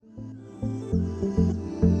What's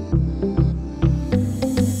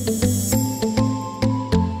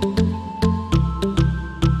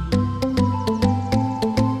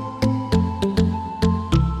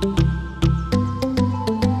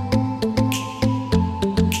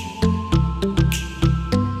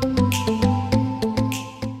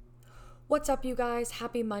up, you guys?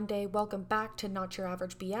 Happy Monday. Welcome back to Not Your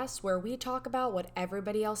Average BS, where we talk about what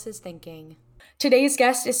everybody else is thinking. Today's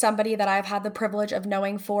guest is somebody that I've had the privilege of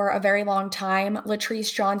knowing for a very long time.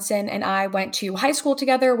 Latrice Johnson and I went to high school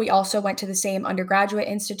together. We also went to the same undergraduate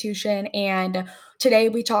institution, and today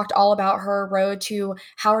we talked all about her road to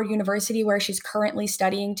Howard University, where she's currently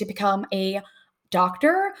studying to become a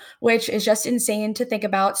doctor, which is just insane to think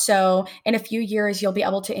about. So in a few years, she'll be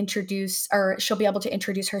able to introduce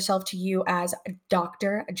herself to you as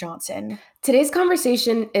Dr. Johnson. Today's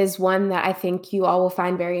conversation is one that I think you all will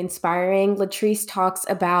find very inspiring. Latrice talks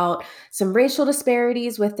about some racial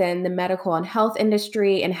disparities within the medical and health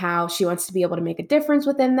industry and how she wants to be able to make a difference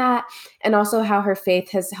within that, and also how her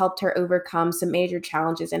faith has helped her overcome some major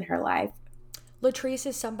challenges in her life. Latrice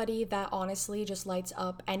is somebody that honestly just lights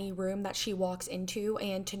up any room that she walks into,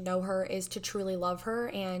 and to know her is to truly love her,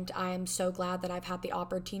 and I am so glad that I've had the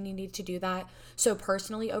opportunity to do that so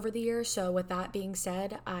personally over the years. So with that being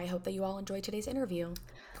said, I hope that you all enjoyed today's interview.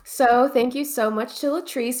 So thank you so much to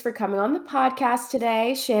Latrice for coming on the podcast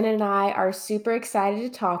today. Shannon and I are super excited to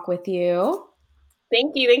talk with you.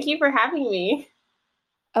 Thank you. Thank you for having me.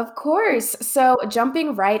 Of course. So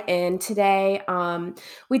jumping right in today,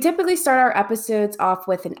 we typically start our episodes off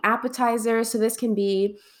with an appetizer. So this can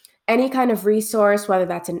be any kind of resource, whether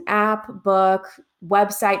that's an app, book,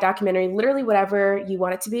 website, documentary, literally whatever you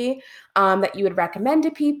want it to be, that you would recommend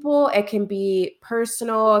to people. It can be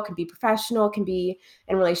personal, it can be professional, it can be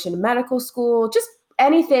in relation to medical school, just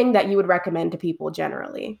anything that you would recommend to people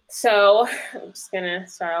generally. So I'm just going to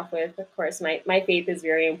start off with, of course, my faith is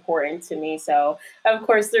very important to me. So, of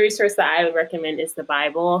course, the resource that I would recommend is the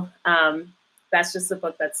Bible. That's just a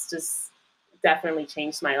book that's just definitely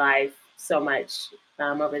changed my life so much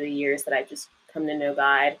over the years that I've just come to know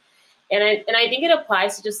God. And I think it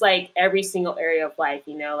applies to just like every single area of life,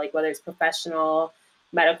 you know, like whether it's professional,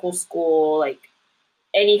 medical school, like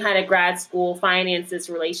any kind of grad school, finances,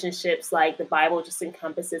 relationships, like the Bible just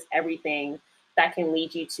encompasses everything that can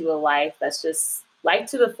lead you to a life that's just life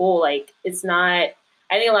to the full. Like it's not,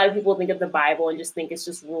 I think a lot of people think of the Bible and just think it's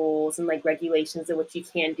just rules and like regulations and what you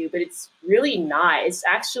can do, but it's really not. It's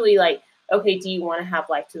actually like, okay, do you want to have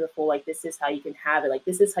life to the full? Like this is how you can have it. Like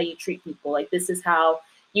this is how you treat people. Like this is how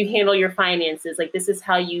you handle your finances. Like this is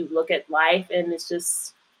how you look at life. And it's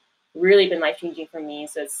just really been life-changing for me.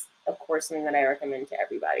 So it's, of course, something that I recommend to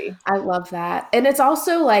everybody. I love that. And it's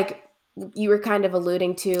also like you were kind of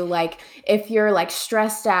alluding to, like if you're like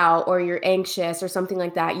stressed out or you're anxious or something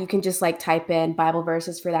like that, you can just like type in Bible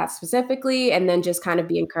verses for that specifically and then just kind of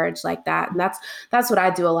be encouraged like that. And that's what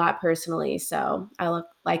I do a lot personally. So I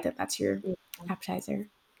like that that's your appetizer.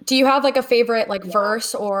 Do you have like a favorite like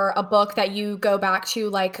verse or a book that you go back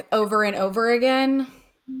to like over and over again?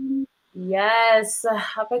 Yes,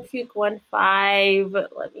 Habakkuk 1:5.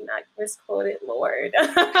 Let me not misquote it, Lord.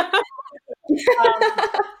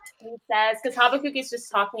 He says, because Habakkuk is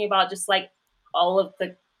just talking about just like all of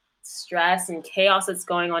the stress and chaos that's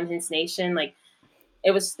going on in his nation. Like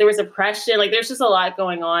there was oppression, like there's just a lot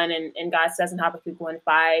going on. And God says in Habakkuk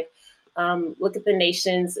 1:5, look at the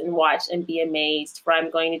nations and watch and be amazed, for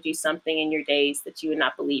I'm going to do something in your days that you would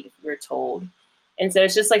not believe if you were told. And so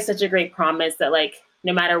it's just like such a great promise that like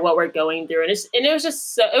no matter what we're going through, and it was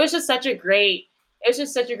just such a great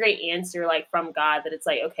answer like from God that it's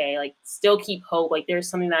like, okay, like still keep hope. Like there's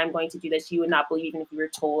something that I'm going to do that you would not believe even if you were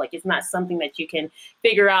told. Like it's not something that you can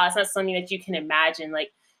figure out. It's not something that you can imagine.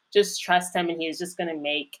 Like just trust him and he's just going to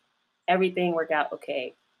make everything work out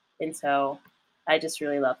okay. And so I just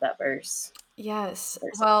really love that verse. Yes.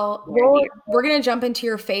 Well, we're going to jump into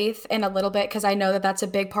your faith in a little bit because I know that that's a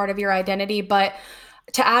big part of your identity. But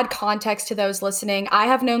to add context to those listening, I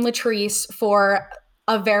have known Latrice for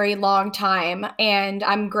a very long time, and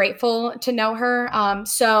I'm grateful to know her.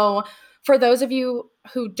 So for those of you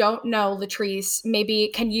who don't know Latrice,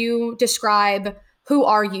 maybe can you describe who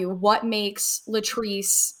are you? What makes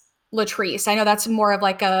Latrice Latrice? I know that's more of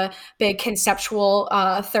like a big conceptual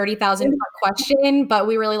 30,000 question, but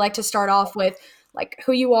we really like to start off with like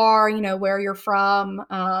who you are, you know, where you're from,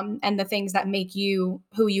 and the things that make you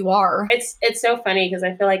who you are. It's so funny because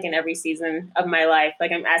I feel like in every season of my life,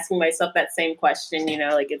 like I'm asking myself that same question, you know,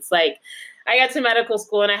 like it's like I got to medical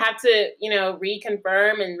school and I have to, you know,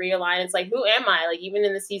 reconfirm and realign. It's like, who am I? Like even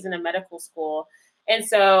in the season of medical school. And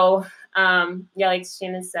so, yeah, like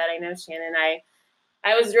Shannon said, I know Shannon,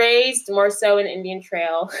 I was raised more so in Indian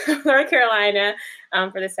Trail, North Carolina,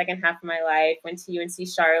 for the second half of my life. Went to UNC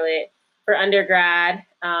Charlotte for undergrad,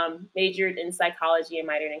 majored in psychology and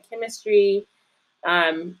minored in chemistry.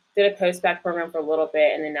 Did a post-bac program for a little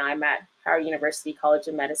bit, and then now I'm at Howard University College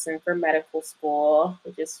of Medicine for medical school,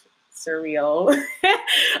 which is surreal.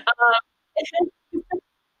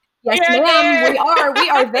 Yes, You're ma'am. there. We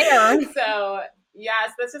are there. So yeah,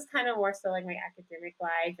 so that's just kind of more so like my academic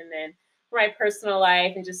life, and then for my personal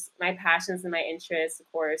life and just my passions and my interests,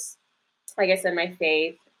 of course. Like I said, my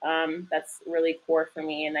faith. That's really core for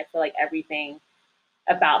me, and I feel like everything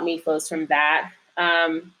about me flows from that.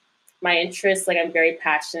 My interests, like I'm very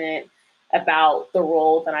passionate about the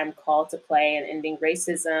role that I'm called to play in ending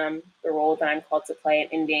racism, the role that I'm called to play in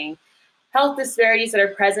ending health disparities that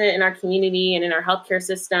are present in our community and in our healthcare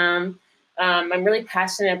system. I'm really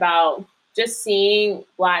passionate about just seeing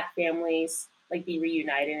Black families like be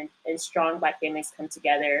reunited and strong Black families come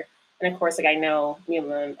together. And of course, like I know,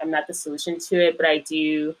 I'm not the solution to it, but I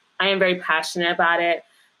am very passionate about it.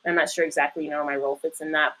 I'm not sure exactly, my role fits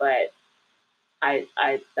in that, but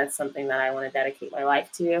that's something that I want to dedicate my life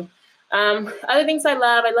to. Other things I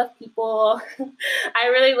love people. I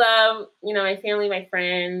really love, my family, my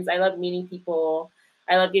friends. I love meeting people.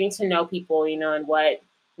 I love getting to know people, and what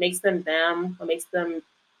makes them, what makes them,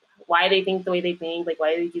 why they think the way they think, like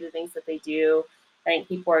why they do the things that they do. I think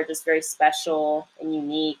people are just very special and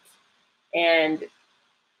unique. And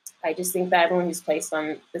I just think that everyone who's placed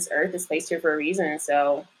on this earth is placed here for a reason.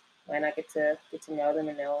 So why not get to know them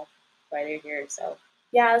and know why they're here? So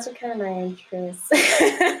yeah, those are kind of my interests.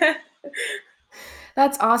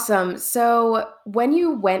 That's awesome. So, when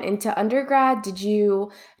you went into undergrad, did you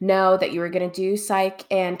know that you were going to do psych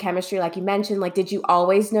and chemistry, like you mentioned? Like, did you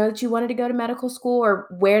always know that you wanted to go to medical school, or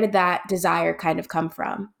where did that desire kind of come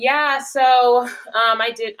from? Yeah, so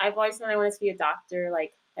I did. I've always known I wanted to be a doctor.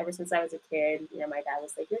 Like ever since I was a kid, my dad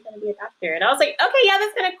was like, "You're going to be a doctor," and I was like, "Okay, yeah,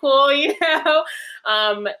 that's kind of cool."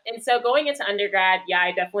 And so going into undergrad, yeah,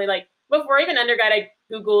 I definitely like before even undergrad, I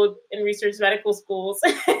Googled and researched medical schools.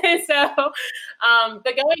 But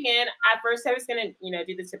going in at first, I was going to,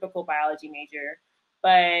 do the typical biology major,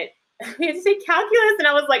 but we had to take calculus, and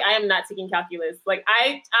I was like, I am not taking calculus. Like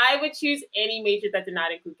I would choose any major that did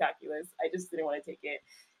not include calculus. I just didn't want to take it.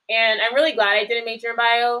 And I'm really glad I didn't major in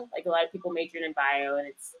bio. Like a lot of people majored in bio, and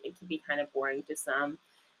it can be kind of boring to some.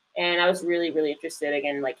 And I was really, really interested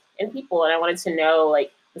again, like in people, and I wanted to know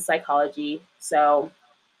like the psychology. So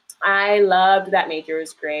I loved that major. It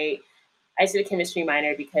was great. I did a chemistry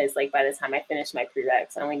minor because like by the time I finished my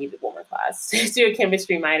prereqs, I only needed one more class to do a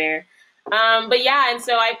chemistry minor. But yeah, and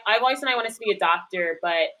so I've always said I wanted to be a doctor,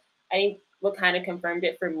 but I think what kind of confirmed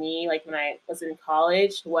it for me, like when I was in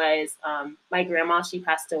college, was my grandma. She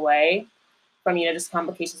passed away from just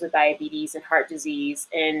complications with diabetes and heart disease,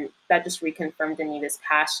 and that just reconfirmed in me this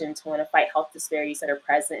passion to want to fight health disparities that are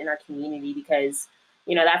present in our community because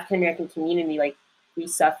the African American community, like we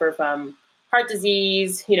suffer from heart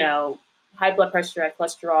disease, high blood pressure, high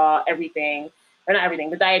cholesterol, everything, or not everything,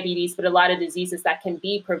 but diabetes, but a lot of diseases that can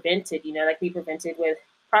be prevented, that can be prevented with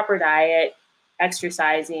proper diet,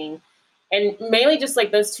 exercising, and mainly just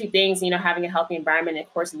like those two things, having a healthy environment, of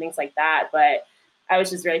course, and things like that. But I was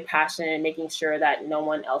just very passionate in making sure that no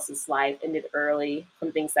one else's life ended early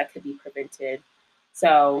from things that could be prevented.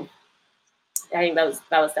 So I think that was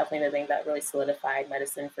definitely the thing that really solidified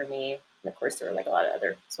medicine for me. And of course, there were like a lot of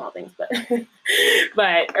other small things, but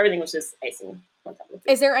but everything was just icing on top of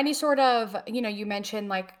it. Is there any sort of, you mentioned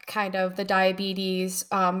like kind of the diabetes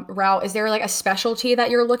route. Is there like a specialty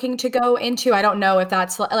that you're looking to go into? I don't know if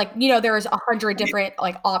that's like, there's 100 different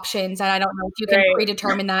like options, and I don't know if you can Right.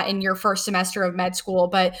 predetermine that in your first semester of med school,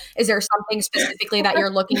 but is there something specifically that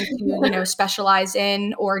you're looking to, specialize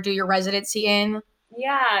in or do your residency in?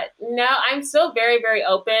 Yeah, no, I'm still very, very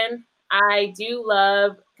open. I do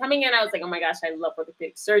love coming in. I was like, oh my gosh, I love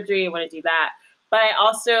orthopedic surgery. I want to do that. But I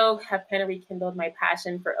also have kind of rekindled my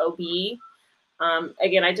passion for OB.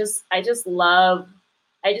 Again, I just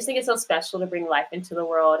think it's so special to bring life into the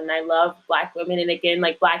world. And I love Black women and again,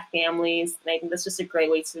 like Black families. And I think that's just a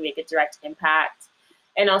great way to make a direct impact.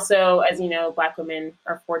 And also, as you know, Black women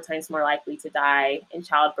are 4 times more likely to die in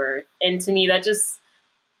childbirth. And to me, that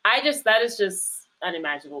is just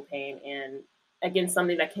unimaginable pain. And again,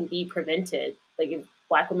 something that can be prevented. Like if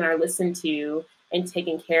Black women are listened to and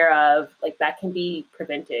taken care of, like that can be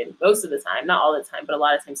prevented most of the time, not all the time, but a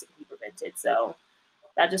lot of times it can be prevented. So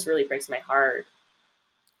that just really breaks my heart.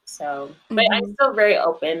 So, but I'm still very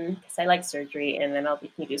open because I like surgery, and then I'll be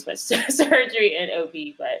can do switch to surgery and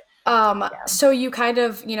OB. But So you kind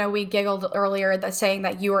of, we giggled earlier that saying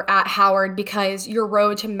that you were at Howard because your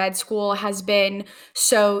road to med school has been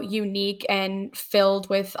so unique and filled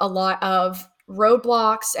with a lot of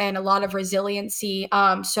roadblocks and a lot of resiliency.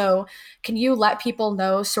 So can you let people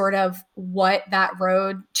know sort of what that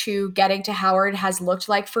road to getting to Howard has looked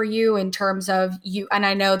like for you in terms of you? And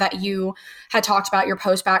I know that you had talked about your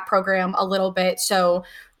post-bac program a little bit. So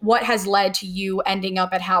what has led to you ending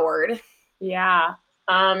up at Howard? Yeah.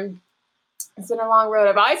 It's been a long road.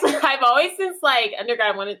 I've always since like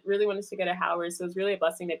undergrad really wanted to go to Howard, so it's really a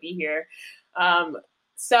blessing to be here.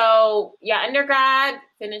 So yeah, undergrad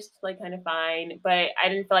finished like kind of fine, but I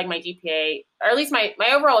didn't feel like my GPA, or at least my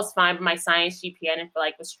overall was fine, but my science GPA I didn't feel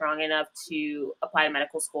like was strong enough to apply to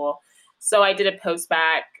medical school. So I did a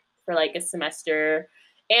post-bac for like a semester.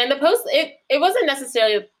 And it wasn't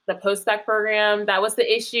necessarily the post-bac program that was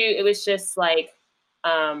the issue. It was just like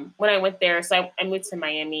when I went there, so I moved to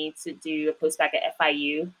Miami to do a post-bac at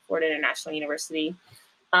FIU, Florida International University.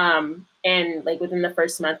 And like within the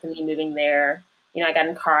first month of me moving there, I got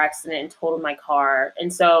in a car accident and totaled my car.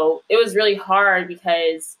 And so it was really hard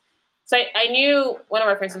because, I knew one of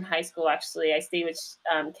our friends from high school, actually. I stayed with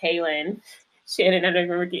Kaylin. Shannon, I don't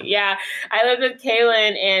remember. Yeah, I lived with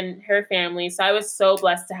Kaylin and her family. So I was so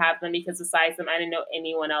blessed to have them because besides them, I didn't know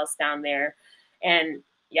anyone else down there. And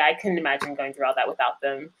yeah, I couldn't imagine going through all that without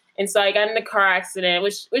them. And so I got in a car accident,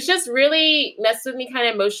 which just really messed with me kind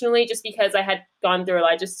of emotionally just because I had gone through a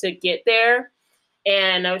lot just to get there.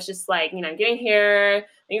 And I was just like, I'm getting here.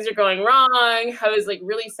 Things are going wrong. I was like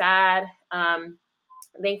really sad.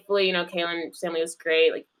 Thankfully, Kaylin's family was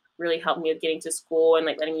great, like really helped me with getting to school and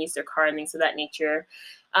like letting me use their car and things of that nature.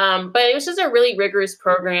 But it was just a really rigorous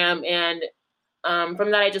program. And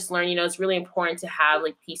from that, I just learned, it's really important to have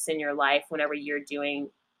like peace in your life whenever you're doing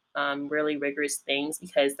really rigorous things,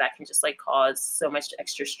 because that can just like cause so much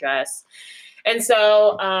extra stress. And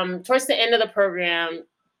so towards the end of the program,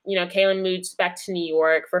 Kaylin moved back to New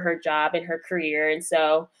York for her job and her career. And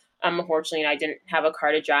so unfortunately, I didn't have a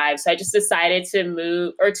car to drive. So I just decided to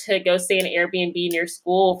move or to go stay in an Airbnb near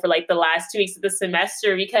school for like the last 2 weeks of the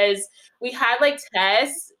semester, because we had like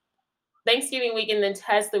tests Thanksgiving week and then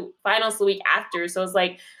test the finals the week after. So it's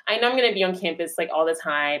like, I know I'm going to be on campus like all the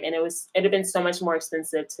time. And it'd have been so much more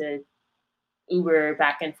expensive to Uber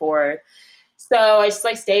back and forth. So I just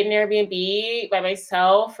like stayed in Airbnb by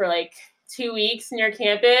myself for like 2 weeks near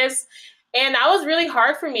campus. And that was really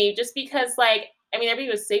hard for me just because everybody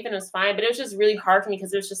was safe and it was fine, but it was just really hard for me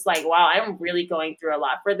because it was just like, wow, I'm really going through a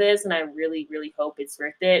lot for this. And I really, really hope it's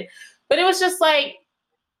worth it. But it was just like,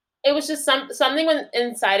 something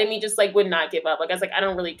inside of me just like would not give up. Like I was like, I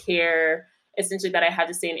don't really care essentially that I had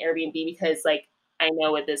to stay in Airbnb because like I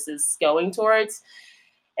know what this is going towards.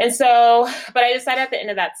 And so, but I decided at the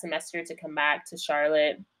end of that semester to come back to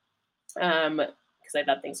Charlotte because I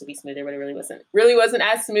thought things would be smoother, but it really wasn't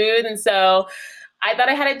as smooth. And so I thought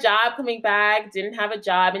I had a job coming back, didn't have a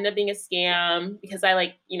job, ended up being a scam because I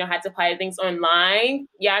had to apply things online.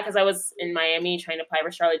 Yeah, because I was in Miami trying to apply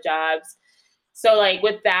for Charlotte jobs. So like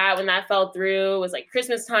with that, when that fell through, it was like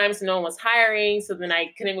Christmas time, so no one was hiring. So then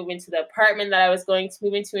I couldn't move into the apartment that I was going to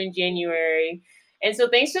move into in January. And so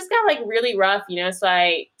things just got like really rough, So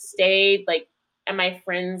I stayed like at my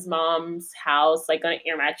friend's mom's house, like on an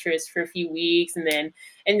air mattress for a few weeks, and then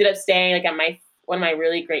ended up staying like at one of my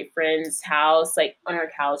really great friends' house, like on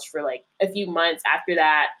her couch for like a few months after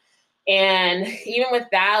that. And even with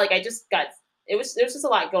that, like there was just a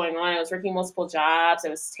lot going on. I was working multiple jobs. I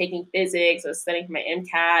was taking physics. I was studying for my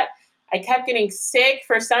MCAT. I kept getting sick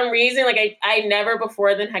for some reason. Like I never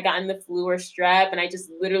before then had gotten the flu or strep, and I just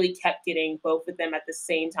literally kept getting both of them at the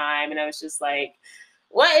same time. And I was just like,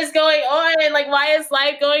 what is going on? And like, why is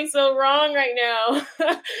life going so wrong right now?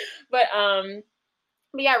 But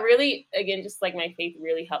yeah, really, again, just like my faith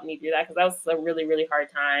really helped me through that because that was a really, really hard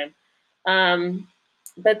time.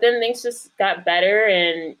 But then things just got better,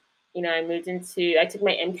 and I took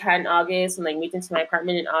my MCAT in August and like moved into my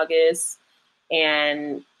apartment in August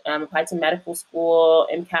and applied to medical school.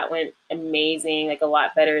 MCAT went amazing, like a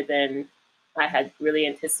lot better than I had really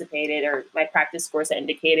anticipated or my practice scores had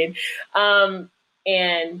indicated.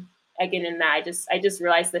 And again, in that, I just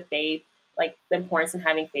realized the faith, like the importance in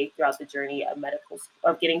having faith throughout the journey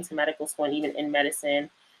of getting to medical school and even in medicine.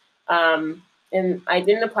 And I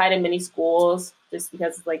didn't apply to many schools just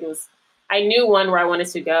because I knew one where I wanted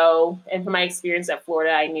to go. And from my experience at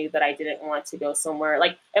Florida, I knew that I didn't want to go somewhere.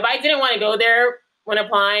 Like if I didn't want to go there when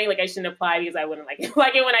applying, like I shouldn't apply because I wouldn't like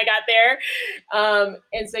it when I got there.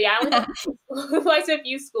 And so, yeah, I applied to a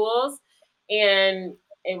few schools, and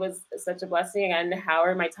it was such a blessing. I got into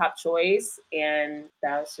Howard, my top choice, and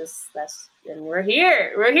and we're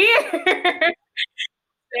here. We're here.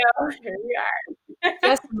 So here we are.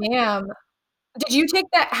 Yes, ma'am. Did you take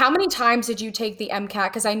that? How many times did you take the MCAT?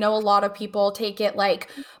 Because I know a lot of people take it like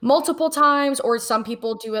multiple times, or some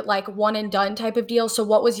people do it like one and done type of deal. So,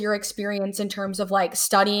 what was your experience in terms of like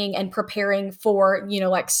studying and preparing for,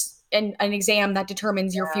 like an exam that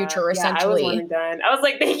determines your future, Yeah, I was one essentially? and done. I was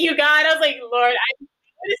like, thank you, God. I was like, Lord, I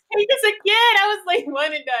just take this again. I was like,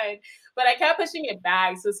 one and done. But I kept pushing it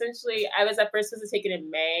back. So essentially, I was at first supposed to take it in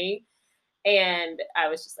May. And I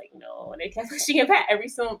was just like, no. And I kept pushing it back every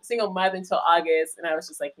single month until August. And I was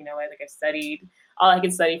just like, you know what? Like, I've studied all I can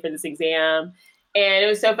study for this exam. And it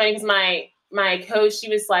was so funny because my coach, she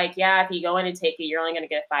was like, yeah, if you go in and take it, you're only going to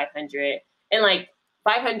get 500. And like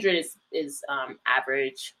 500 is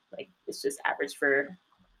average. Like, it's just average for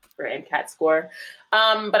MCAT score.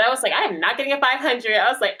 But I was like, I am not getting a 500.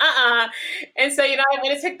 I was like, And so, I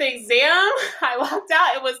went to take the exam. I walked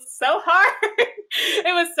out. It was so hard.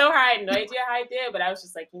 It was so hard. I had no idea how I did, but I was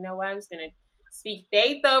just like, you know what? I'm just going to speak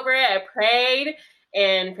faith over it. I prayed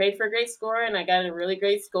and prayed for a great score, and I got a really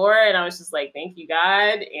great score. And I was just like, thank you,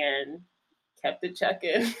 God, and kept it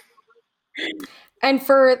chucking. And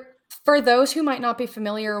for those who might not be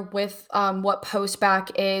familiar with what post-bac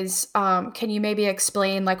is, can you maybe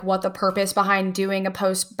explain like what the purpose behind doing a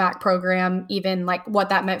post-bac program, even like what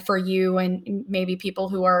that meant for you and maybe people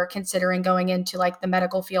who are considering going into like the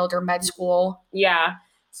medical field or med school? Yeah.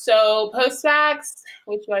 So post-bacs,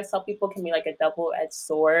 which I tell people can be like a double-edged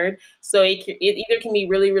sword. So it either can be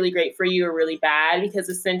really, really great for you or really bad, because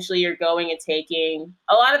essentially you're going and taking,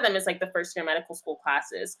 a lot of them is like the first year medical school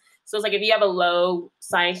classes. So it's like if you have a low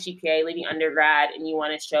science GPA leaving undergrad and you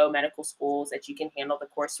want to show medical schools that you can handle the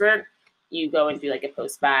coursework, you go and do like a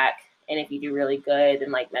post-bac. And if you do really good,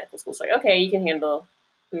 then like medical schools are like, okay, you can handle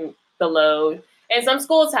the load. And some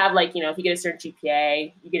schools have like, if you get a certain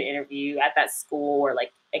GPA, you get an interview at that school or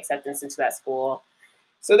like acceptance into that school.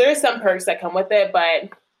 So there's some perks that come with it,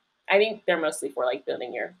 but I think they're mostly for like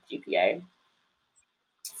building your GPA.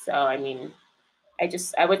 So, I mean, I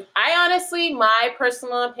honestly, my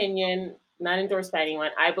personal opinion, not endorsed by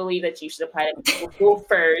anyone, I believe that you should apply to school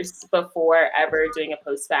first before ever doing a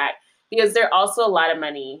post-bac, because they're also a lot of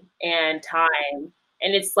money and time.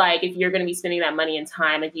 And it's like, if you're going to be spending that money and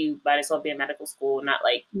time, like, you might as well be in medical school, not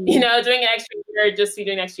like, doing an extra year, just to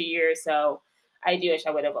do an extra year. So I do wish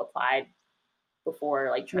I would have applied before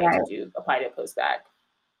like trying to apply to a post-bac.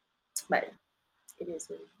 But it is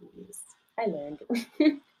what it is. I learned.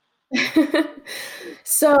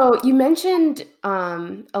 So you mentioned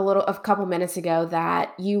a couple minutes ago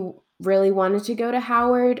that you really wanted to go to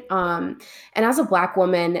Howard. And as a Black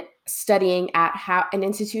woman studying at an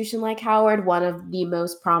institution like Howard, one of the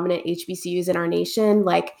most prominent HBCUs in our nation,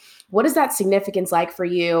 like, what is that significance like for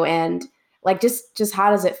you? And like, just how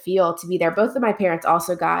does it feel to be there? Both of my parents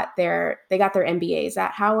also got their MBAs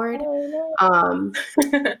at Howard.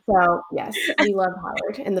 So yes, we love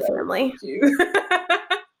Howard in the family.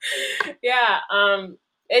 Yeah,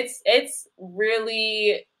 it's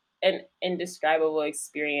really an indescribable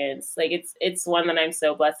experience. Like, it's one that I'm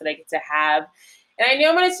so blessed that I get to have. And I knew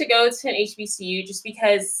I wanted to go to an HBCU just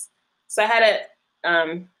because. So I had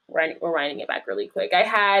we're winding it back really quick.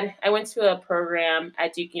 I went to a program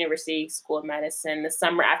at Duke University School of Medicine the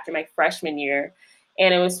summer after my freshman year,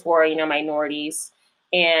 and it was for minorities,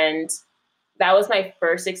 and that was my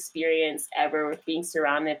first experience ever with being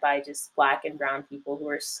surrounded by just Black and brown people who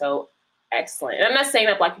are so excellent. And I'm not saying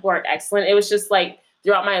that Black people aren't excellent. It was just like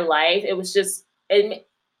throughout my life, it was just,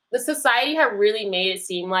 the society had really made it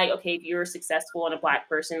seem like, okay, if you were successful and a Black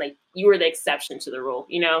person, like, you were the exception to the rule.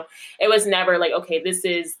 It was never like, okay, this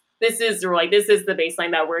is the rule. Like, this is the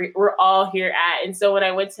baseline that we're all here at. And so when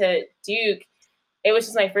I went to Duke, it was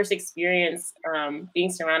just my first experience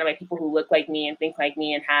being surrounded by people who look like me and think like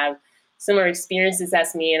me and have similar experiences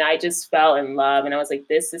as me. And I just fell in love. And I was like,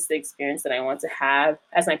 this is the experience that I want to have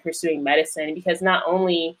as I'm pursuing medicine. Because not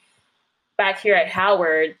only back here at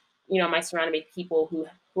Howard, am I surrounded by people who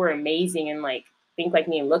are amazing and like think like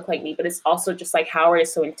me and look like me, but it's also just like Howard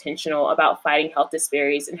is so intentional about fighting health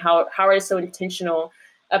disparities, and how Howard is so intentional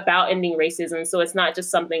about ending racism. So it's not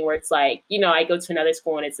just something where it's like, I go to another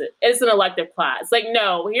school and it's an elective class. Like,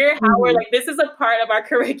 no, here at Howard, like, this is a part of our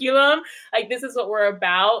curriculum. Like, this is what we're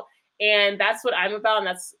about. And that's what I'm about. And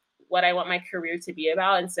that's what I want my career to be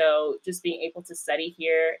about. And so just being able to study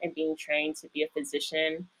here and being trained to be a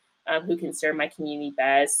physician who can serve my community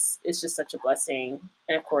best is just such a blessing.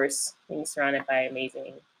 And of course, being surrounded by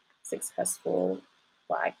amazing, successful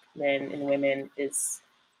Black men and women is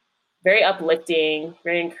very uplifting,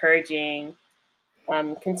 very encouraging.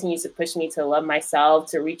 continues to push me to love myself,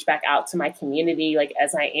 to reach back out to my community, like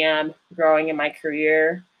as I am growing in my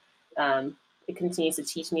career. It continues to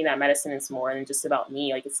teach me that medicine is more than just about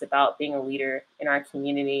me. Like it's about being a leader in our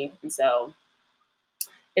community. And so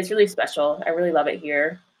it's really special. I really love it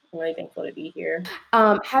here. I'm really thankful to be here.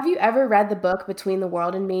 Have you ever read the book Between the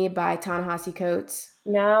World and Me by Ta-Nehisi Coates?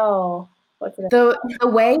 No. The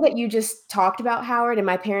way that you just talked about Howard, and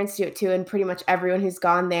my parents do it too, and pretty much everyone who's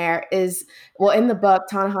gone there is, well, in the book,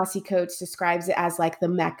 Ta-Nehisi Coates describes it as like the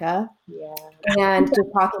Mecca. Yeah. And just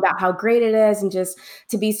talking about how great it is, and just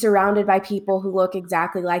to be surrounded by people who look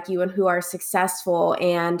exactly like you and who are successful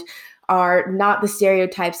and are not the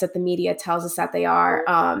stereotypes that the media tells us that they are.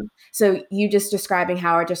 So you just describing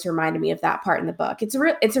Howard just reminded me of that part in the book. It's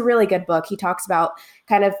a really good book. He talks about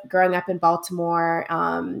kind of growing up in Baltimore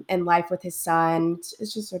and life with his son.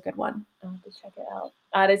 It's just a good one. I'll have to check it out.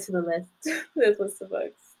 Add it to the list. This list of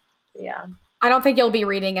books. Yeah. I don't think you'll be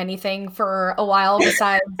reading anything for a while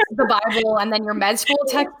besides the Bible and then your med school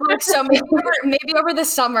textbook. So maybe over the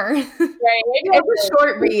summer. Right. It's a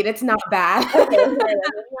short read. It's not bad.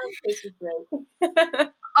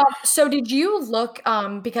 So did you look,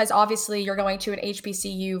 because obviously you're going to an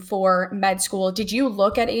HBCU for med school, did you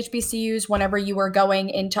look at HBCUs whenever you were going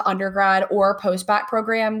into undergrad or post-bac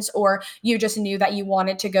programs, or you just knew that you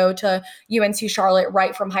wanted to go to UNC Charlotte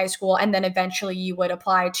right from high school and then eventually you would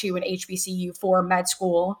apply to an HBCU for med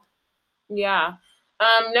school? Yeah.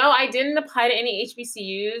 No, I didn't apply to any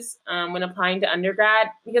HBCUs when applying to undergrad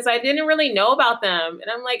because I didn't really know about them. And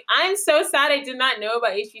I'm like, I'm so sad I did not know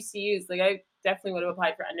about HBCUs. Like I definitely would have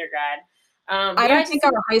applied for undergrad. I don't think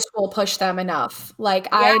our high school pushed them enough. Like,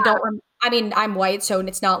 yeah. I mean, I'm white, so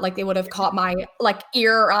it's not like they would have caught my like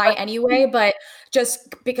ear or eye anyway, but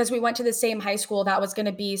just because we went to the same high school, that was going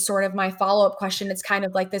to be sort of my follow-up question. It's kind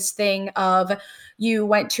of like this thing of you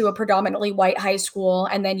went to a predominantly white high school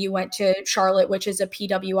and then you went to Charlotte, which is a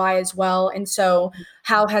PWI as well. And so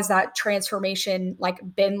how has that transformation like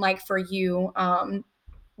been like for you, not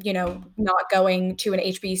going to an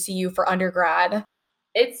HBCU for undergrad?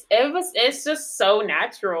 It's just so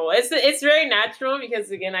natural. It's very natural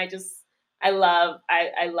because again, I love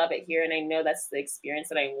it here and I know that's the experience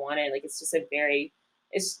that I wanted. Like it's just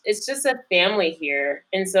it's just a family here.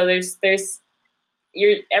 And so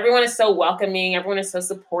everyone is so welcoming, everyone is so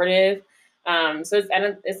supportive. So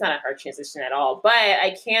it's not a hard transition at all. But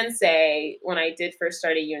I can say when I did first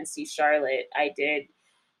start at UNC Charlotte, I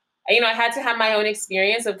had to have my own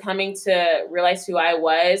experience of coming to realize who I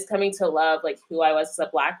was, coming to love like who I was as a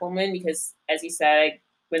Black woman, because as you said, I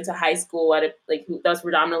went to high school that was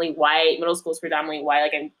predominantly white, middle school was predominantly white.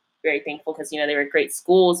 Like I'm very thankful because, they were great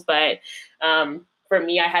schools. But for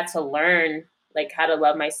me, I had to learn like how to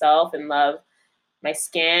love myself and love my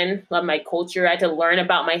skin, love my culture. I had to learn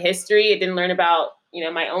about my history. I didn't learn about,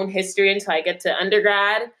 my own history until I get to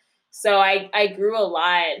undergrad. So I grew a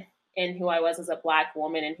lot in who I was as a Black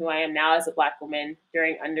woman and who I am now as a Black woman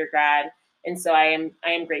during undergrad. And so I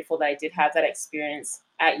am grateful that I did have that experience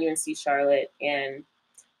at UNC Charlotte, and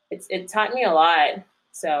it taught me a lot.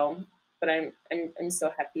 So, but I'm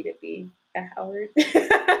so happy to be at Howard.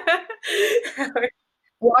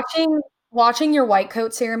 Watching your white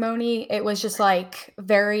coat ceremony, it was just like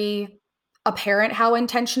very apparent how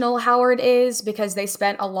intentional Howard is, because they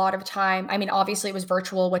spent a lot of time. I mean, obviously it was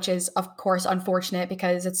virtual, which is of course unfortunate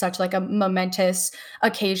because it's such like a momentous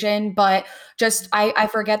occasion, but just I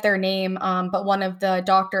forget their name, but one of the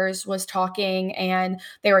doctors was talking and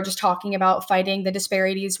they were just talking about fighting the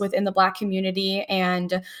disparities within the Black community,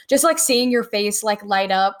 and just like seeing your face like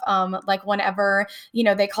light up like whenever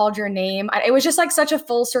they called your name. It was just like such a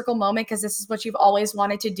full circle moment because this is what you've always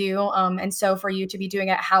wanted to do, and so for you to be doing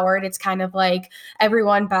it at Howard, it's kind of like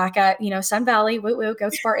everyone back at Sun Valley, woo woo, go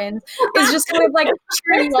Spartans, is just kind of like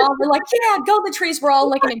cheering you on. We're like, yeah, go the trees. We're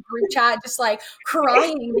all like in a group chat just like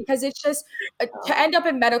crying, because it's just to end up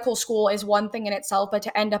in medical school is one thing in itself, but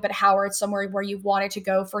to end up at Howard, somewhere where you've wanted to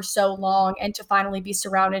go for so long, and to finally be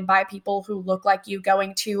surrounded by people who look like you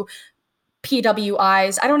going to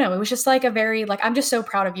PWIs. I don't know. It was just like a very like, I'm just so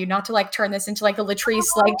proud of you, not to like turn this into like a Latrice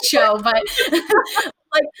like show, but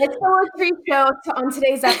like it's a Latrice show on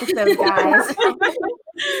today's episode, guys.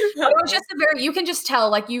 It was just you can just tell,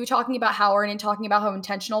 like you talking about Howard and talking about how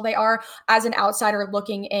intentional they are as an outsider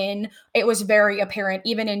looking in, it was very apparent,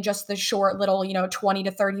 even in just the short little, 20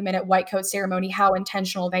 to 30 minute white coat ceremony, how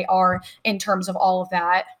intentional they are in terms of all of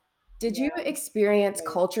that. Did you experience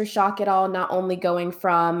culture shock at all, not only going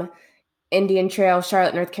from Indian Trail,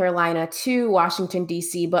 Charlotte, North Carolina to Washington,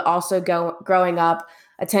 D.C., but also growing up,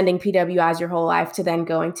 attending PWIs your whole life to then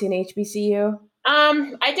going to an HBCU?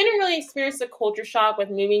 I didn't really experience the culture shock with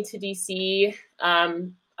moving to DC.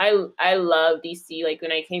 I love DC. Like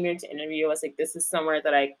when I came here to interview, I was like, this is somewhere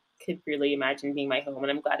that I could really imagine being my home,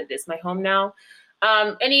 and I'm glad it is my home now.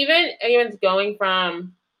 And even going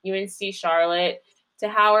from UNC Charlotte to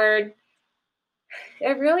Howard,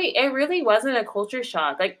 it really wasn't a culture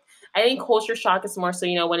shock. Like I think culture shock is more so,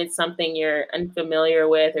 when it's something you're unfamiliar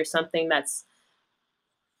with or something that's,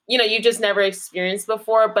 you just never experienced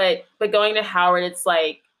before. But going to Howard, it's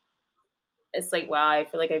like, wow, I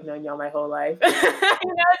feel like I've known y'all my whole life.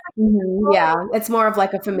 Yeah, it's more of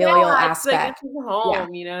like a familial Yeah, it's like this aspect. is Yeah.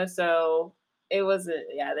 home. So it wasn't,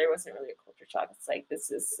 yeah, there wasn't really a culture shock. It's like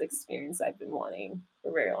this is experience I've been wanting for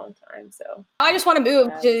a very long time. So I just want to move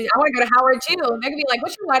yeah, to. I want to go to Howard too. They're gonna be like,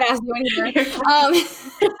 "What's your white ass doing here?" Um,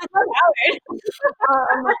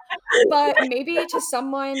 but maybe to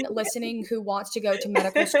someone listening who wants to go to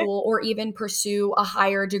medical school or even pursue a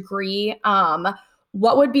higher degree,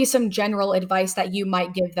 what would be some general advice that you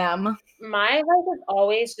might give them? my advice is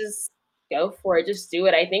always just go for it. Just do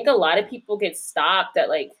it. I think a lot of people get stopped at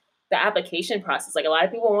like the application process. Like a lot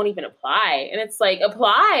of people won't even apply, and it's like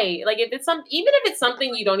apply. Like if it's even if it's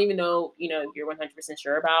something you don't even know, you're 100%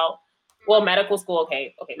 sure about. Well, medical school,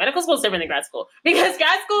 okay, medical school is different than grad school because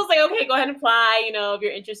grad school is like, okay, go ahead and apply. If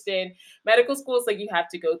you're interested. Medical school is like you have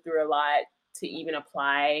to go through a lot to even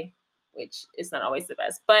apply, which is not always the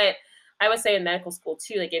best, but I would say in medical school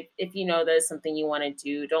too, like if you know there's something you want to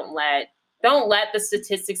do, don't let the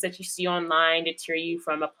statistics that you see online deter you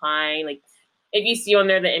from applying. Like if you see on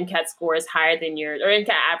there the MCAT score is higher than yours or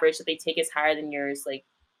MCAT average that they take is higher than yours, like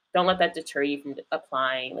don't let that deter you from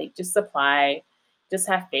applying. Like just apply, just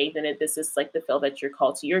have faith in it. This is like the field that you're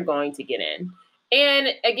called to. You're going to get in. And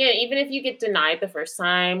again, even if you get denied the first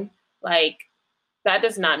time, like that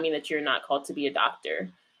does not mean that you're not called to be a doctor.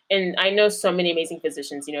 And I know so many amazing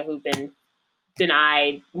physicians, who've been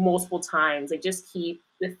denied multiple times. Like just keep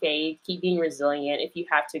the faith, keep being resilient. If you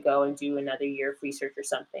have to go and do another year of research or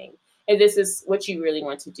something, if this is what you really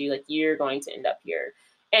want to do, like you're going to end up here.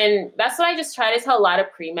 And that's what I just try to tell a lot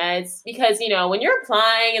of pre-meds because, when you're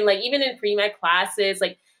applying and like even in pre-med classes,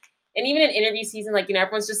 like, and even in interview season, like,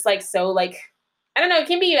 everyone's just like, so like, I don't know, it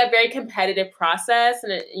can be a very competitive process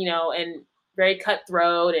and, and very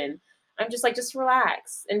cutthroat. And I'm just like, just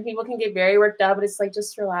relax. And people can get very worked up, but it's like,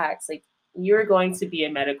 just relax. Like, you're going to be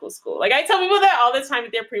in medical school. Like I tell people that all the time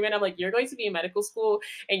at their pre-med. I'm like, you're going to be in medical school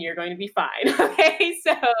and you're going to be fine. Okay.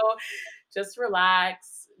 So just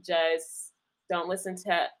relax. Just don't listen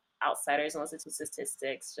to outsiders and listen to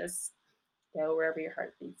statistics. Just go wherever your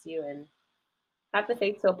heart leads you and have the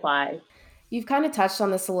faith to apply. You've kind of touched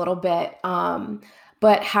on this a little bit,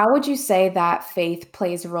 but how would you say that faith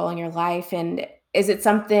plays a role in your life? And is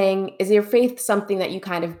your faith something that you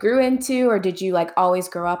kind of grew into, or did you like always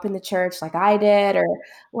grow up in the church like I did? Or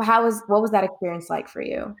what was that experience like for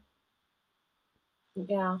you?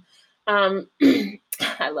 Yeah. Um,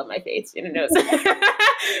 I love my faith. You know,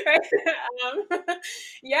 right?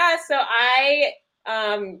 Yeah. So I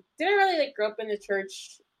didn't really like grow up in the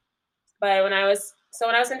church, but when I was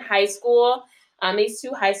in high school, these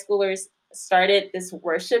two high schoolers started this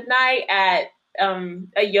worship night at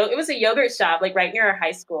it was a yogurt shop like right near our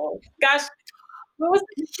high school. Gosh, what was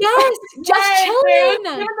Yes, just yes, it was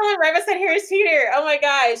chilling. right beside Harris Teeter. Oh my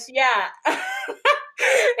gosh, yeah.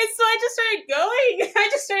 And so I just started going. I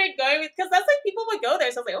just started going because that's like people would go there.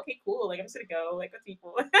 So I was like, okay, cool. Like I'm just gonna go like with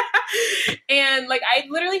people. And like I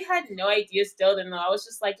literally had no idea still. Then I was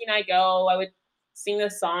just like, I go. I would sing the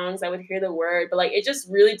songs. I would hear the word, but like it just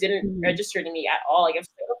really didn't Mhm. register to me at all. Like I'm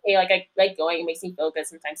just like, okay, like I like going. It makes me feel good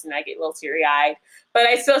sometimes, and I get a little teary eyed. But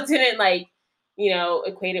I still didn't like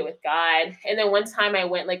equate it with God. And then one time I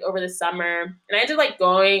went like over the summer and I ended like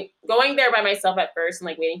going there by myself at first and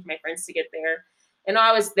like waiting for my friends to get there. And while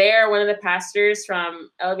I was there, one of the pastors from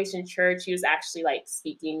Elevation Church, he was actually like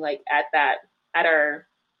speaking like at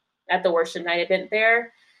the worship night event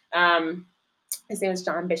there. His name was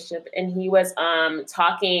John Bishop, and he was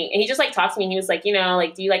talking, and he just like talked to me. He was like,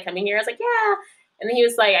 like, do you like coming here? I was like, yeah. And then he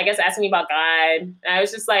was like, I guess asking me about God. And I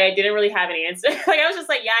was just like, I didn't really have an answer. Like I was just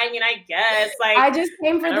like, yeah, I mean, I guess. Like I just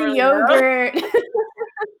came I for don't the really know. yogurt.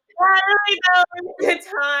 I really know. Good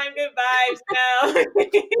time, good vibes,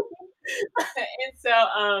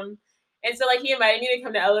 and so like he invited me to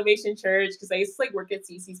come to Elevation Church because I used to like work at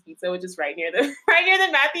CC's Pizza, which is right near the right near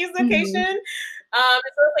the Matthews location. Mhm. And so I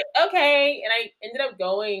was like, okay. And I ended up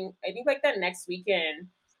going, I think like that next weekend.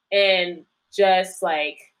 And just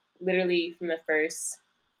like literally from the first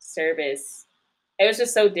service, it was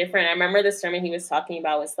just so different. I remember the sermon he was talking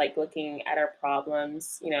about was like looking at our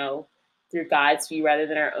problems, through God's view rather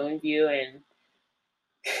than our own view. And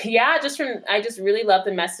Yeah, I just really loved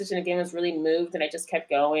the message, and again was really moved, and I just kept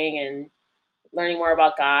going and learning more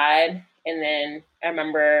about God. And then I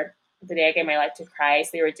remember the day I gave my life to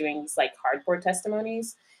Christ, they were doing these like cardboard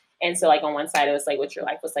testimonies. And so like on one side it was like what your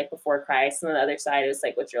life was like before Christ, and on the other side it was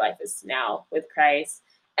like what your life is now with Christ.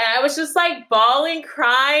 And I was just like bawling,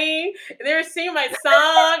 crying. They were singing my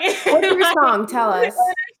song. What's your song? Tell us.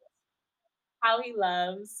 How He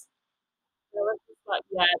Loves. It was just like,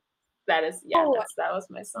 yeah, Oh, that was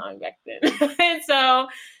my song back then. And so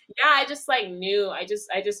yeah, I just like knew, I just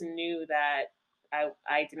knew that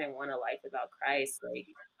I didn't want a life without Christ. Like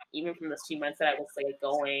even from those few months that I was like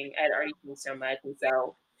going, I'd already seen so much. And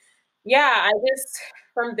so yeah, I just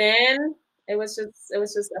from then it was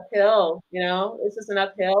just uphill, you know, it's just an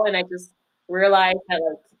uphill. And I just realized that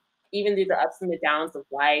like even through the ups and the downs of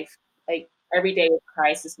life, like every day with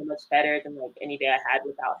Christ is so much better than like any day I had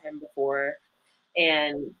without him before.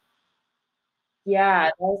 And yeah,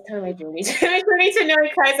 that was kind of my journey my journey to knowing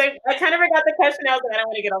Christ. I kind of forgot the question. I was like, I don't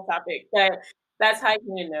want to get off topic, but that's how I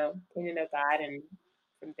came to know God, and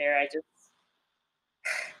from there, I just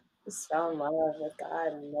fell in love with God,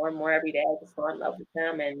 and more every day. I just fell in love with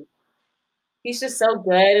Him, and He's just so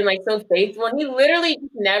good and like so faithful. And He literally He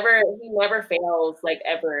never fails, like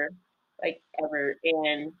ever.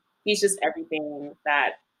 And He's just everything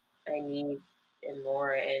that I need and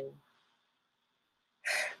more. And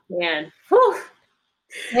man, whew,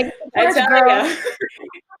 Make it I church, tell girl. you.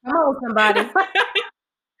 Come on, somebody.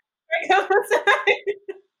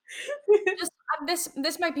 just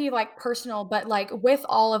this might be like personal, but like with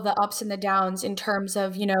all of the ups and the downs in terms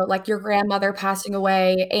of, you know, like your grandmother passing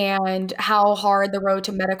away and how hard the road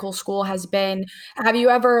to medical school has been, have you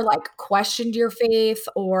ever like questioned your faith,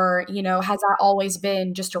 or, you know, has that always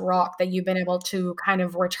been just a rock that you've been able to kind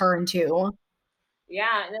of return to?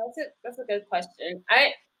 Yeah, no, that's a good question.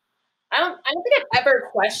 I don't think I've ever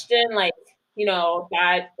questioned like, you know,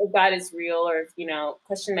 God if God is real, or if, you know,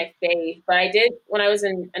 question my faith. But I did when I was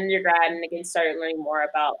in undergrad, and again started learning more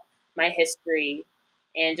about my history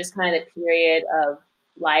and just kind of the period of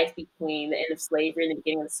life between the end of slavery and the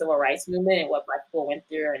beginning of the civil rights movement, and what Black people went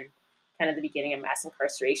through, and kind of the beginning of mass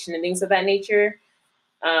incarceration and things of that nature.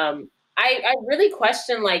 I really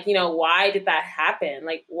question, like, you know, why did that happen?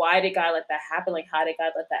 Like, why did God let that happen? Like, how did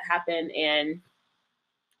God let that happen? And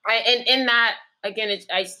and in that, again,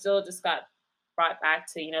 I still just got brought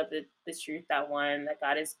back to, you know, the truth that one, that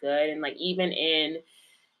God is good. And like, even in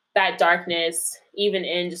that darkness, even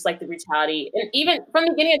in just like the brutality, and even from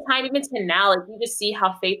the beginning of time, even to now, like you just see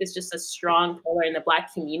how faith is just a strong pillar in the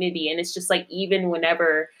Black community. And it's just like, even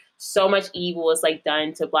whenever so much evil is like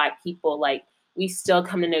done to Black people, like we still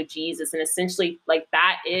come to know Jesus. And essentially, like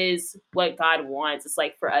that is what God wants. It's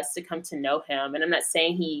like for us to come to know Him. And I'm not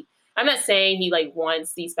saying He like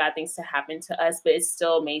wants these bad things to happen to us, but it's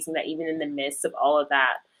still amazing that even in the midst of all of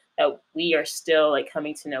that, that we are still like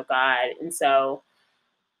coming to know God. And so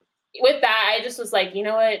with that, I just was like, you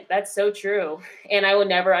know what? That's so true. And I will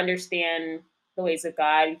never understand the ways of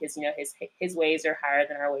God, because, you know, his ways are higher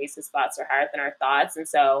than our ways, his thoughts are higher than our thoughts. And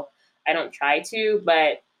so I don't try to,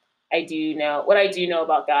 but I do know what I do know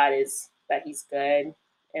about God is that He's good.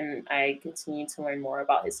 And I continue to learn more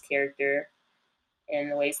about His character and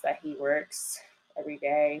the ways that He works every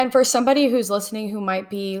day. And for somebody who's listening who might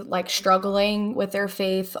be like struggling with their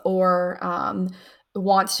faith, or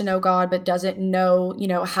wants to know God but doesn't know, you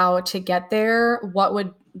know, how to get there, what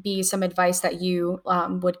would be some advice that you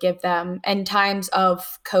would give them in times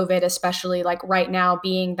of COVID, especially like right now,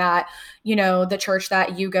 being that, you know, the church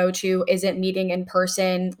that you go to isn't meeting in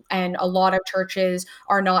person and a lot of churches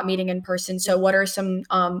are not meeting in person. So, what are some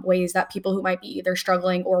ways that people who might be either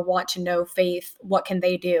struggling or want to know faith, what can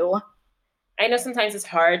they do? I know sometimes it's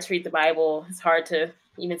hard to read the Bible. It's hard to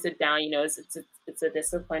even sit down. You know, it's a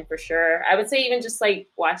discipline for sure. I would say even just like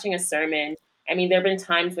watching a sermon. I mean, there have been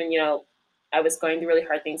times when, you know, I was going through really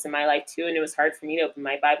hard things in my life too, and it was hard for me to open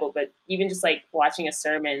my Bible. But even just like watching a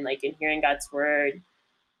sermon, like and hearing God's word,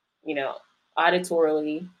 you know,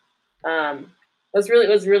 auditorily, um, was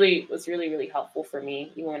really helpful for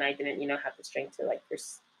me, even when I didn't, you know, have the strength to like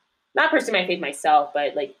not pursue my faith myself,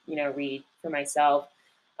 but like, you know, read for myself.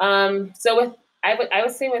 So with I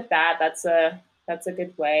would say with that, that's a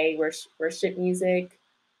good way. Worship music.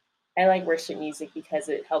 I like worship music because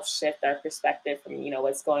it helps shift our perspective from, you know,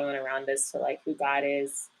 what's going on around us to like who God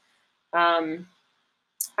is. Um,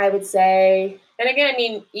 I would say, and again, I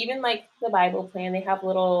mean, even like the Bible plan, they have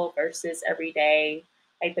little verses every day,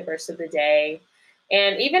 like the verse of the day.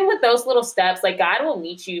 And even with those little steps, like God will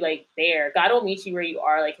meet you like there. God will meet you where you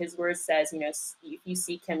are. Like His word says, you know, if you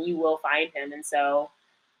seek Him, you will find Him. And so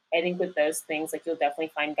I think with those things, like you'll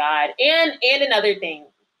definitely find God. And another thing,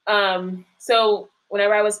 so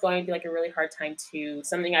whenever I was going through like a really hard time too,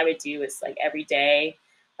 something I would do is like every day,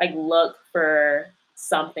 like look for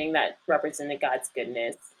something that represented God's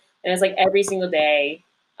goodness. And it's like every single day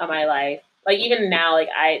of my life, like even now, like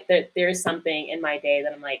there's something in my day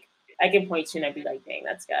that I'm like, I can point to and I'd be like, dang,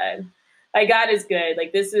 that's God. Like God is good.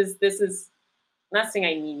 Like this is I'm not saying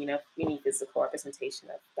I need, we need physical representation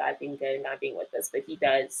of God being good and God being with us, but he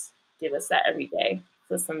does give us that every day.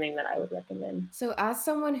 So it's something that I would recommend. So, as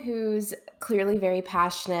someone who's clearly very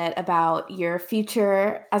passionate about your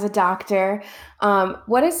future as a doctor,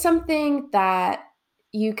 what is something that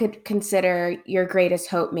you could consider your greatest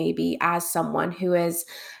hope, maybe, as someone who is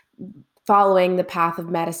following the path of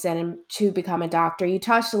medicine and to become a doctor? You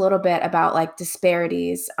touched a little bit about like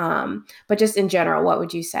disparities, but just in general, what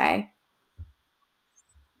would you say?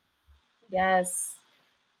 Yes.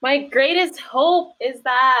 My greatest hope is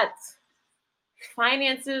that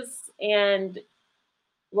finances and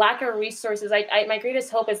lack of resources, my greatest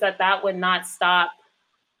hope is that that would not stop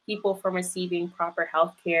people from receiving proper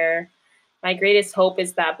health care. My greatest hope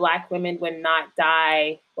is that Black women would not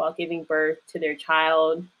die while giving birth to their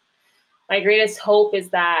child. My greatest hope is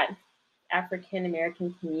that African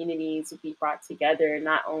American communities would be brought together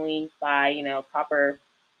not only by proper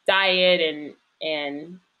diet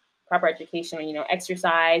and proper education,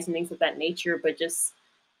 exercise and things of that nature, but just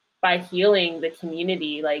by healing the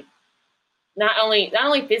community, like not only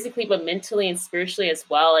physically but mentally and spiritually as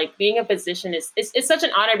well. Like being a physician is such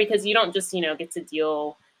an honor because you don't just get to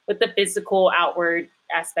deal with the physical outward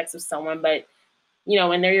aspects of someone, but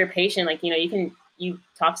when they're your patient, like you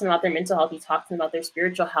talk to them about their mental health, you talk to them about their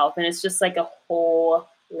spiritual health, and it's just like a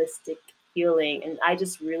holistic healing. And I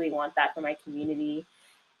just really want that for my community.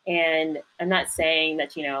 And I'm not saying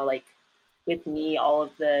that like with me all of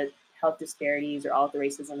the health disparities or all of the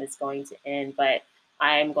racism is going to end, but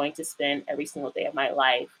I'm going to spend every single day of my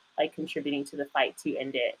life like contributing to the fight to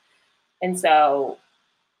end it. And so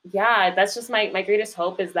yeah, that's just my greatest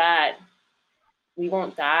hope, is that we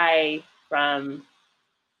won't die from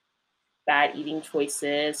bad eating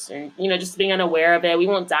choices and just being unaware of it. We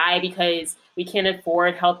won't die because we can't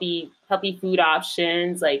afford healthy food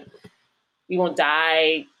options. Like we won't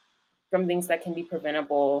die from things that can be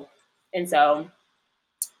preventable. And so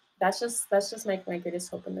that's just my greatest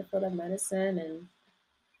hope in the field of medicine and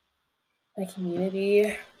my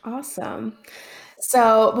community. Awesome.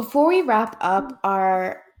 So, before we wrap up,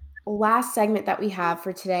 our last segment that we have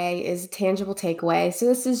for today is tangible takeaway. So,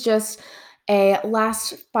 this is just a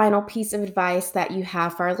last final piece of advice that you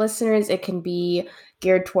have for our listeners. It can be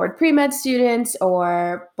geared toward pre med students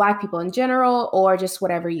or Black people in general, or just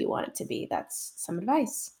whatever you want it to be. That's some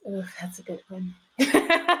advice. Ooh, that's a good one.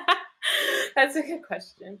 That's a good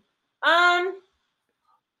question. I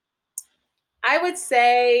would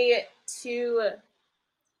say to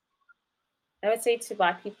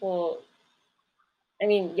Black people, I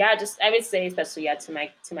mean, yeah, just I would say especially to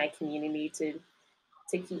my community to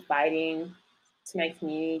keep fighting, to my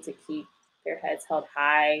community to keep their heads held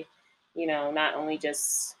high, not only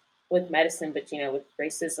just with medicine, but with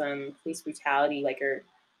racism, police brutality, like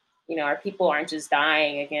our people aren't just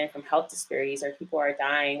dying again from health disparities. Our people are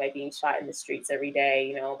dying by being shot in the streets every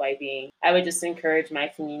day, I would just encourage my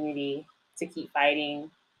community to keep fighting,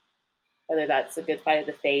 whether that's a good fight of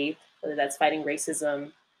the faith, whether that's fighting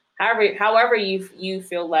racism. However you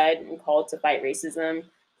feel led and called to fight racism,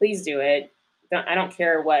 please do it. I don't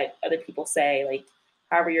care what other people say. Like,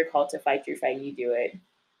 however you're called to fight your fight, you do it.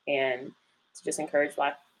 And to just encourage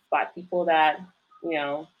black people that,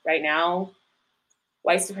 right now,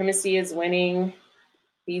 white supremacy is winning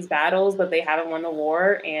these battles, but they haven't won the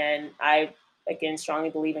war. And I, again,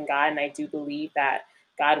 strongly believe in God. And I do believe that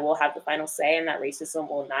God will have the final say and that racism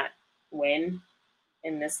will not win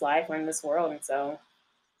in this life or in this world. And so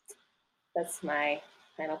that's my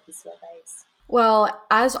final piece of advice. Well,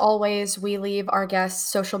 as always, we leave our guests'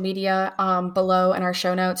 social media below in our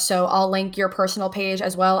show notes. So I'll link your personal page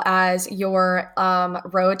as well as your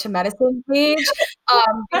Road to Medicine page,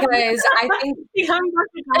 because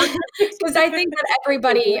I think that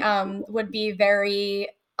everybody would be very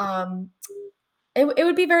it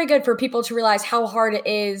would be very good for people to realize how hard it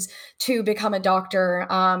is to become a doctor,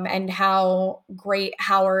 and how great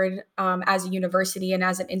Howard as a university and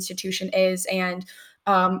as an institution is. And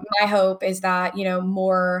my hope is that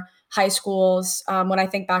more high schools. When I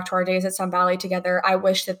think back to our days at Sun Valley together, I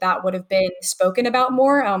wish that would have been spoken about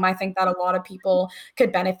more. I think that a lot of people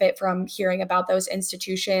could benefit from hearing about those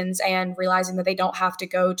institutions and realizing that they don't have to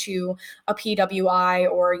go to a PWI,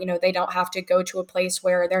 or, they don't have to go to a place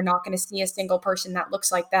where they're not going to see a single person that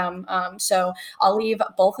looks like them. So I'll leave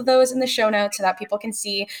both of those in the show notes so that people can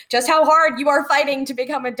see just how hard you are fighting to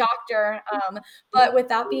become a doctor. But with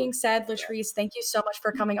that being said, Latrice, thank you so much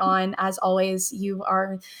for coming on. As always, you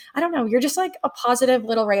are, I don't know, you're just like a positive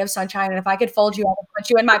little ray of sunshine. And if I could fold you up and put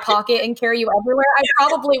you in my pocket and carry you everywhere, I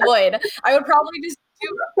probably would. I would probably just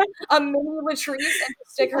do a mini Latrice and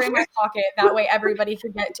stick her in my pocket. That way everybody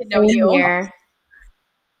could get to know you. Here.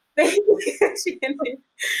 Thank you, Shannon.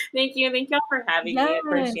 Thank you. Thank y'all for having me. Of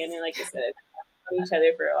course, Shannon, like I said, we've known each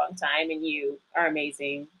other for a long time, and you are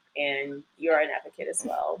amazing, and you're an advocate as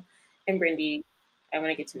well. And Brindy, I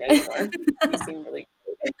want to get to know you more. You seem really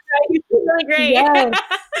great. You seem really great. Yes.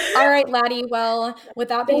 All right, Laddie. Well, with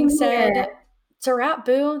that being said, it's a wrap,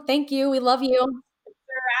 boo. Thank you. We love you. It's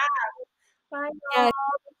a wrap. Bye, y'all.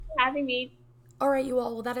 Thanks for having me. All right, you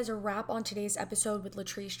all. Well, that is a wrap on today's episode with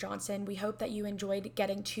Latrice Johnson. We hope that you enjoyed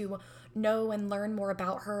getting to know and learn more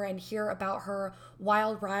about her and hear about her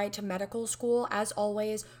wild ride to medical school. As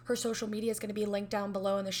always, her social media is going to be linked down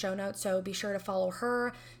below in the show notes, so be sure to follow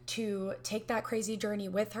her to take that crazy journey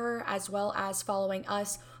with her, as well as following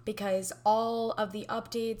us, because all of the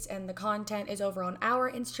updates and the content is over on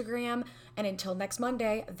our Instagram. And until next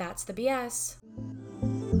Monday, that's the BS.